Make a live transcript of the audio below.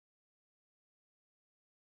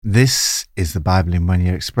This is the Bible in 1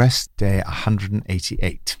 Year Express, day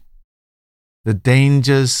 188. The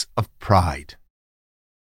Dangers of Pride.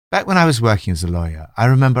 Back when I was working as a lawyer, I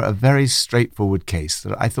remember a very straightforward case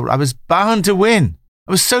that I thought I was bound to win.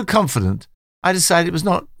 I was so confident, I decided it was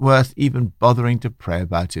not worth even bothering to pray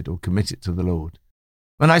about it or commit it to the Lord.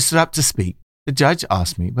 When I stood up to speak, the judge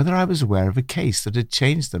asked me whether I was aware of a case that had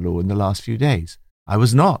changed the law in the last few days. I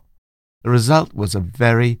was not. The result was a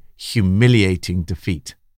very humiliating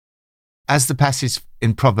defeat. As the passage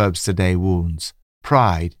in Proverbs today warns,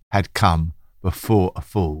 pride had come before a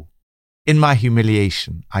fall. In my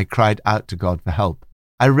humiliation, I cried out to God for help.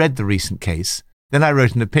 I read the recent case, then I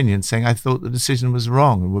wrote an opinion saying I thought the decision was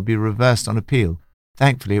wrong and would be reversed on appeal.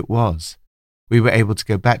 Thankfully it was. We were able to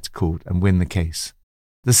go back to court and win the case.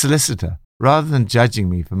 The solicitor, rather than judging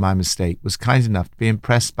me for my mistake, was kind enough to be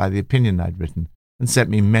impressed by the opinion I'd written and sent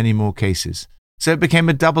me many more cases. So it became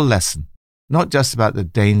a double lesson. Not just about the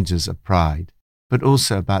dangers of pride, but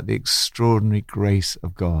also about the extraordinary grace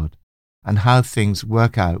of God and how things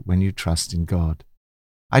work out when you trust in God.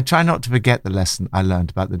 I try not to forget the lesson I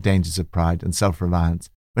learned about the dangers of pride and self-reliance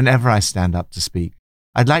whenever I stand up to speak.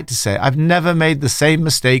 I'd like to say I've never made the same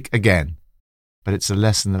mistake again, but it's a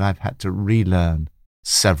lesson that I've had to relearn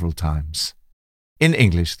several times. In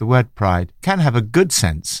English, the word pride can have a good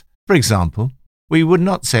sense. For example, we would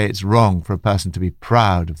not say it's wrong for a person to be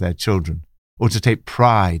proud of their children or to take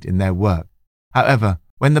pride in their work. However,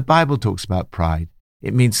 when the Bible talks about pride,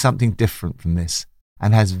 it means something different from this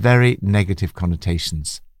and has very negative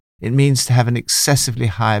connotations. It means to have an excessively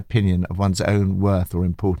high opinion of one's own worth or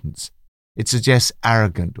importance. It suggests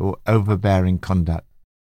arrogant or overbearing conduct.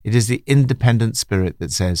 It is the independent spirit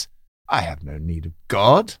that says, I have no need of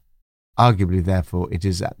God. Arguably, therefore, it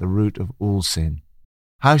is at the root of all sin.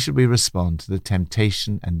 How should we respond to the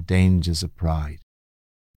temptation and dangers of pride?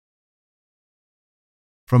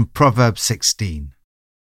 From Proverbs 16.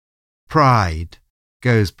 Pride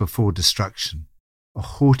goes before destruction, a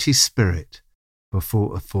haughty spirit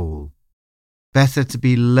before a fall. Better to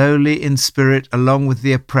be lowly in spirit along with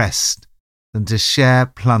the oppressed than to share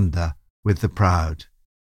plunder with the proud.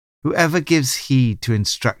 Whoever gives heed to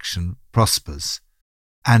instruction prospers,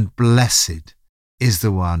 and blessed is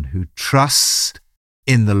the one who trusts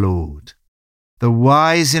in the Lord. The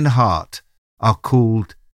wise in heart are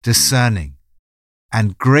called discerning,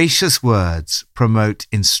 and gracious words promote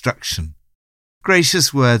instruction.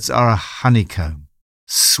 Gracious words are a honeycomb,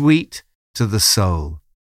 sweet to the soul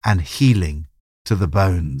and healing to the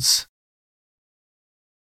bones.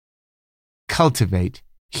 Cultivate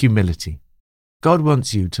humility. God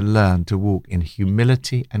wants you to learn to walk in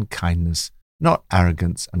humility and kindness, not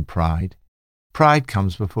arrogance and pride. Pride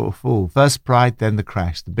comes before a fall. First pride, then the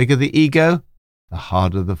crash. The bigger the ego, the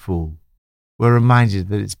harder the fall. We're reminded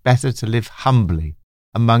that it's better to live humbly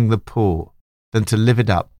among the poor than to live it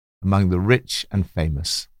up among the rich and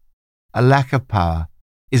famous. A lack of power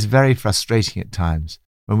is very frustrating at times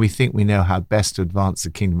when we think we know how best to advance the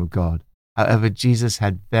kingdom of God. However, Jesus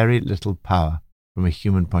had very little power from a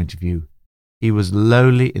human point of view. He was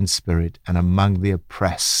lowly in spirit and among the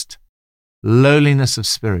oppressed. Lowliness of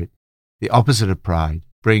spirit, the opposite of pride,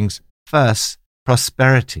 brings first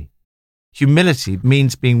prosperity. Humility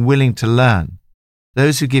means being willing to learn.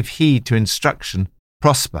 Those who give heed to instruction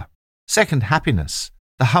prosper. Second, happiness.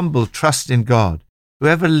 The humble trust in God.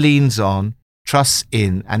 Whoever leans on, trusts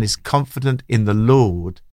in, and is confident in the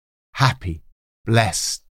Lord, happy,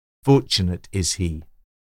 blessed, fortunate is he.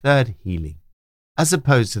 Third, healing. As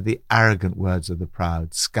opposed to the arrogant words of the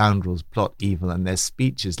proud, scoundrels plot evil and their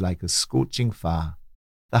speech is like a scorching fire.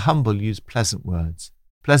 The humble use pleasant words.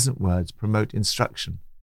 Pleasant words promote instruction.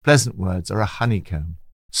 Pleasant words are a honeycomb,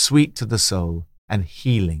 sweet to the soul and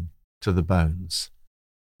healing to the bones.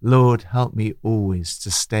 Lord, help me always to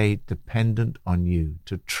stay dependent on you,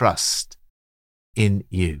 to trust in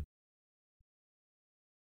you.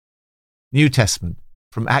 New Testament,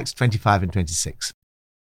 from Acts 25 and 26.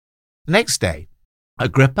 The next day,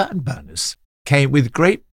 Agrippa and Bernice came with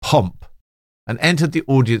great pomp and entered the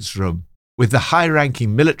audience room with the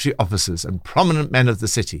high-ranking military officers and prominent men of the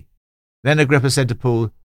city. Then Agrippa said to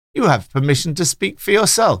Paul, "You have permission to speak for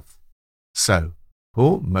yourself." So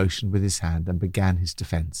Paul motioned with his hand and began his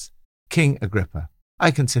defense. King Agrippa,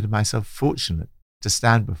 I consider myself fortunate to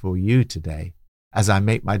stand before you today as I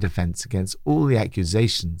make my defense against all the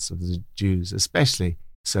accusations of the Jews, especially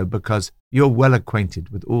so because you're well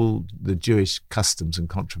acquainted with all the Jewish customs and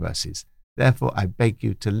controversies. Therefore, I beg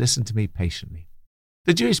you to listen to me patiently.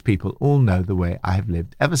 The Jewish people all know the way I have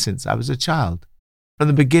lived ever since I was a child, from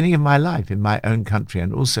the beginning of my life in my own country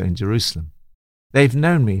and also in Jerusalem. They've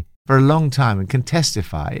known me for a long time and can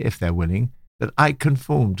testify, if they're willing, that I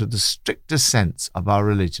conformed to the strictest sense of our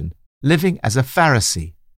religion, living as a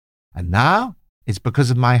Pharisee. And now it's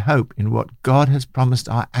because of my hope in what God has promised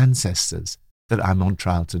our ancestors that I'm on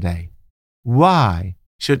trial today. Why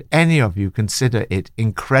should any of you consider it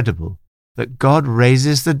incredible that God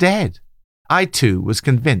raises the dead? I too was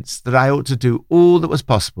convinced that I ought to do all that was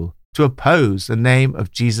possible to oppose the name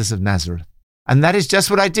of Jesus of Nazareth. And that is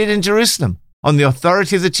just what I did in Jerusalem. On the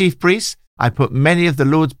authority of the chief priests, I put many of the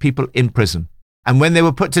Lord's people in prison. And when they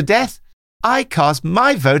were put to death, I cast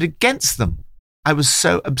my vote against them. I was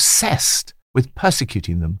so obsessed with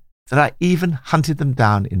persecuting them that I even hunted them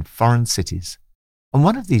down in foreign cities. On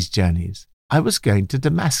one of these journeys, I was going to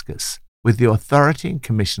Damascus with the authority and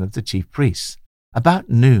commission of the chief priests. About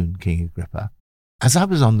noon, King Agrippa, as I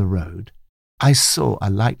was on the road, I saw a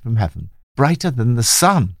light from heaven, brighter than the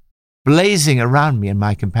sun, blazing around me and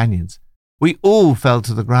my companions. We all fell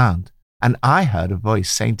to the ground, and I heard a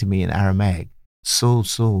voice saying to me in Aramaic, "Saul,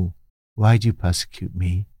 Saul, why do you persecute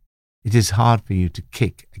me? It is hard for you to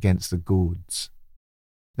kick against the goads."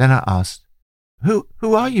 Then I asked, Who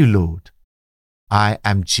are you, Lord?" "I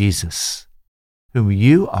am Jesus, whom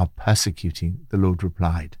you are persecuting," the Lord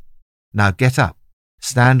replied. "Now get up,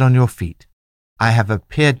 stand on your feet. I have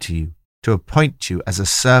appeared to you to appoint you as a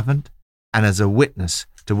servant and as a witness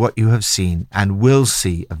to what you have seen and will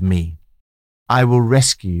see of me. I will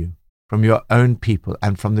rescue you from your own people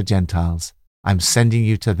and from the Gentiles. I'm sending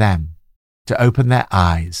you to them to open their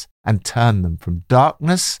eyes and turn them from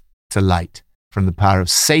darkness to light, from the power of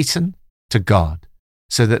Satan to God,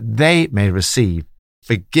 so that they may receive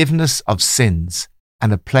forgiveness of sins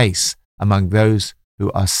and a place among those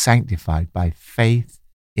who are sanctified by faith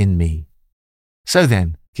in me." So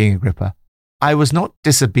then, King Agrippa, I was not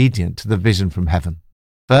disobedient to the vision from heaven.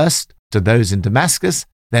 First to those in Damascus,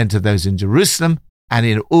 then to those in Jerusalem and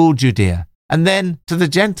in all Judea, and then to the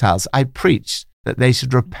Gentiles I preached that they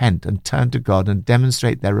should repent and turn to God and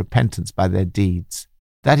demonstrate their repentance by their deeds.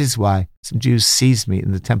 That is why some Jews seized me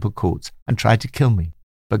in the temple courts and tried to kill me.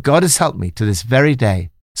 But God has helped me to this very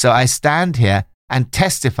day. So I stand here and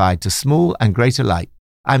testify to small and great alike.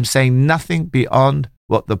 I'm saying nothing beyond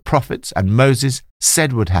what the prophets and Moses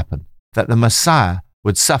said would happen, that the Messiah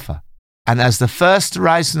would suffer, and as the first to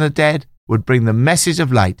rise from the dead, would bring the message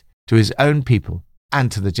of light to his own people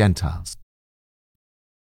and to the Gentiles.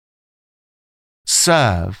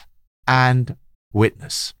 Serve and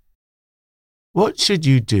witness. What should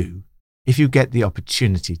you do if you get the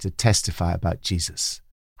opportunity to testify about Jesus?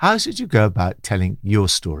 How should you go about telling your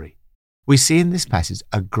story? We see in this passage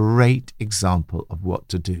a great example of what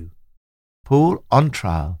to do. Paul, on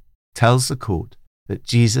trial, tells the court that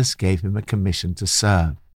Jesus gave him a commission to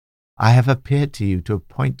serve. "I have appeared to you to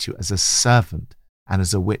appoint you as a servant and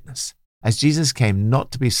as a witness." As Jesus came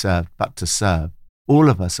not to be served but to serve, all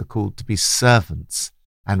of us are called to be servants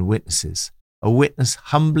and witnesses. A witness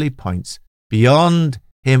humbly points beyond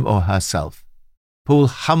him or herself. Paul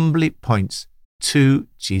humbly points to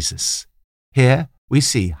Jesus. Here we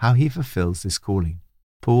see how he fulfills this calling.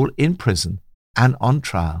 Paul, in prison and on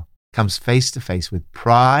trial, comes face to face with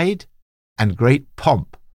pride and great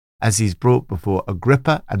pomp as he's brought before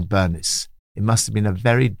Agrippa and Bernice. It must have been a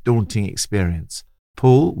very daunting experience.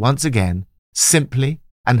 Paul, once again, simply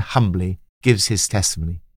and humbly gives his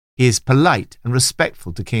testimony. He is polite and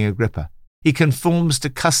respectful to King Agrippa. He conforms to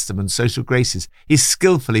custom and social graces. He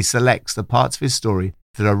skillfully selects the parts of his story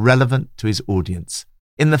that are relevant to his audience.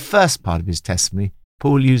 In the first part of his testimony,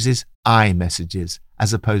 Paul uses I messages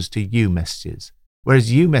as opposed to you messages.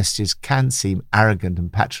 Whereas you messages can seem arrogant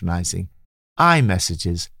and patronizing, I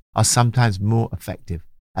messages are sometimes more effective,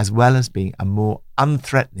 as well as being a more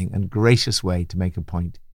unthreatening and gracious way to make a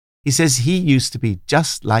point. He says he used to be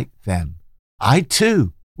just like them. I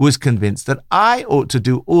too was convinced that I ought to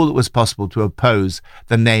do all that was possible to oppose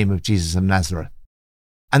the name of Jesus of Nazareth.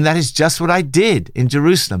 And that is just what I did in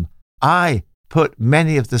Jerusalem. I put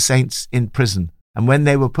many of the saints in prison, and when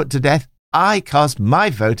they were put to death, I cast my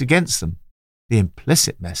vote against them. The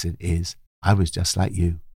implicit message is, I was just like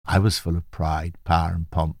you. I was full of pride, power, and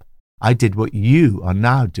pomp. I did what you are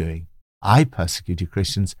now doing. I persecuted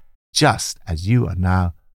Christians just as you are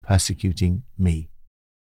now persecuting me.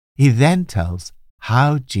 He then tells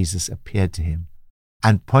how Jesus appeared to him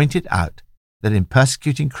and pointed out that in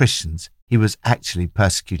persecuting Christians, he was actually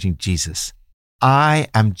persecuting Jesus. I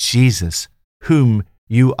am Jesus, whom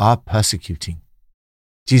you are persecuting.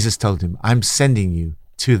 Jesus told him, I'm sending you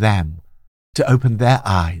to them to open their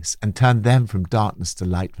eyes and turn them from darkness to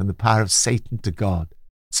light, from the power of Satan to God,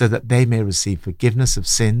 so that they may receive forgiveness of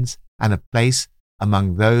sins and a place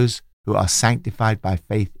among those who are sanctified by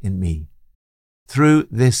faith in me. Through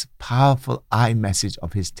this powerful I message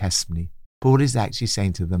of his testimony, Paul is actually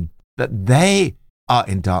saying to them that they are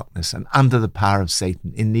in darkness and under the power of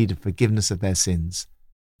Satan, in need of forgiveness of their sins.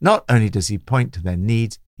 Not only does he point to their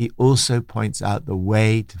needs, he also points out the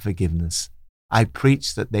way to forgiveness. I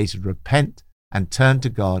preach that they should repent and turn to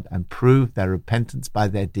God and prove their repentance by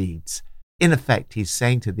their deeds. In effect, he's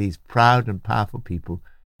saying to these proud and powerful people,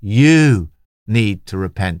 you need to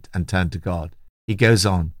repent and turn to God. He goes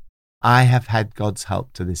on, I have had God's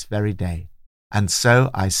help to this very day, and so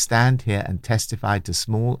I stand here and testify to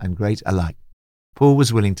small and great alike. Paul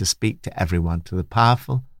was willing to speak to everyone, to the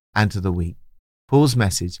powerful and to the weak. Paul's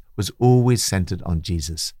message was always centered on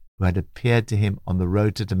Jesus, who had appeared to him on the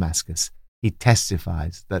road to Damascus. He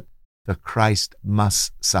testifies that the Christ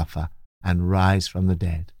must suffer and rise from the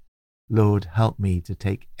dead. Lord, help me to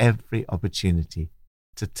take every opportunity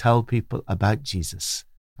to tell people about Jesus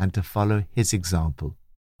and to follow his example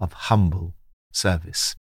of humble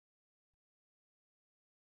service.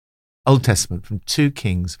 Old Testament from 2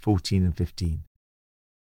 Kings 14 and 15.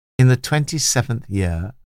 In the 27th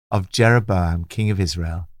year of Jeroboam, king of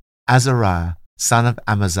Israel, Azariah, son of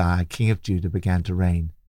Amaziah, king of Judah, began to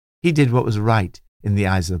reign. He did what was right in the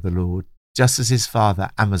eyes of the Lord, just as his father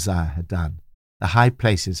Amaziah had done. The high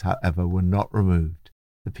places, however, were not removed.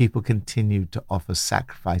 The people continued to offer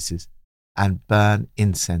sacrifices and burn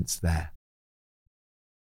incense there.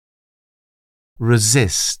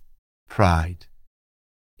 Resist pride.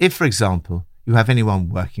 If, for example, you have anyone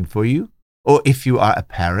working for you, or if you are a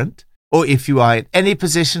parent, or if you are in any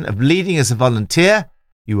position of leading as a volunteer,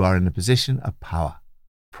 you are in a position of power.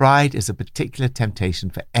 Pride is a particular temptation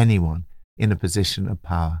for anyone in a position of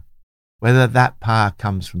power, whether that power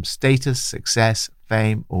comes from status, success,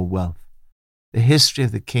 fame, or wealth. The history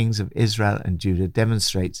of the kings of Israel and Judah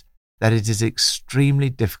demonstrates that it is extremely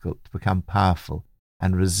difficult to become powerful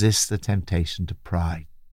and resist the temptation to pride.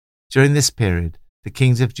 During this period, the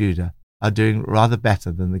kings of Judah are doing rather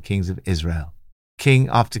better than the kings of Israel. King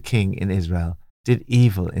after king in Israel did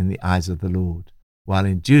evil in the eyes of the Lord, while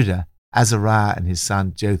in Judah, Azariah and his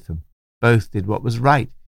son Jotham both did what was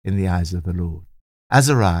right in the eyes of the Lord.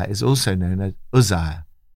 Azariah is also known as Uzziah.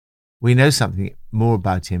 We know something more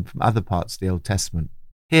about him from other parts of the Old Testament.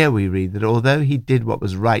 Here we read that although he did what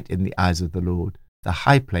was right in the eyes of the Lord, the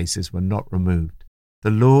high places were not removed.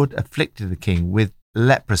 The Lord afflicted the king with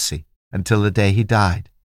leprosy until the day he died.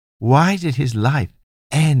 Why did his life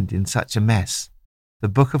end in such a mess? The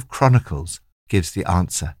book of Chronicles gives the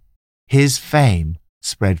answer. His fame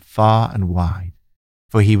spread far and wide,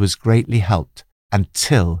 for he was greatly helped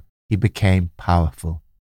until he became powerful.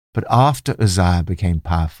 But after Uzziah became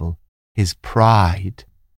powerful, his pride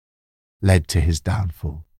led to his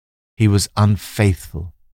downfall. He was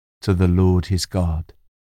unfaithful to the Lord his God.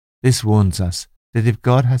 This warns us that if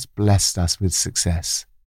God has blessed us with success,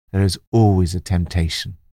 there is always a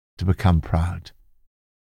temptation to become proud.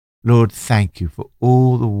 Lord, thank you for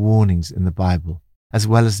all the warnings in the Bible, as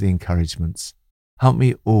well as the encouragements. Help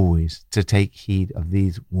me always to take heed of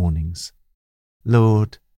these warnings.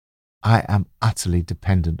 Lord, I am utterly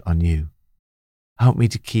dependent on you. Help me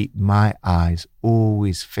to keep my eyes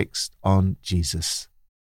always fixed on Jesus,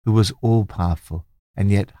 who was all-powerful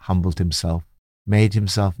and yet humbled himself, made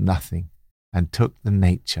himself nothing, and took the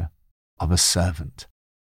nature of a servant.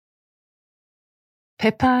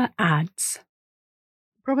 Pippa adds.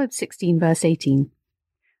 Proverbs 16 verse 18.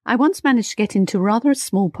 I once managed to get into rather a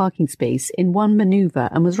small parking space in one manoeuvre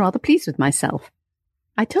and was rather pleased with myself.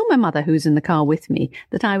 I told my mother, who was in the car with me,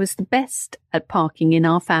 that I was the best at parking in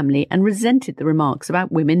our family and resented the remarks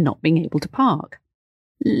about women not being able to park.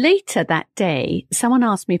 Later that day, someone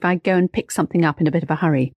asked me if I'd go and pick something up in a bit of a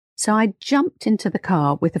hurry, so I jumped into the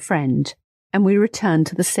car with a friend and we returned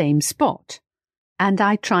to the same spot. And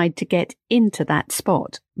I tried to get into that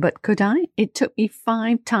spot, but could I? It took me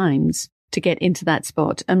 5 times to get into that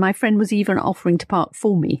spot, and my friend was even offering to park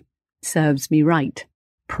for me. Serves me right.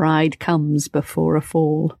 Pride comes before a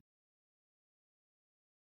fall.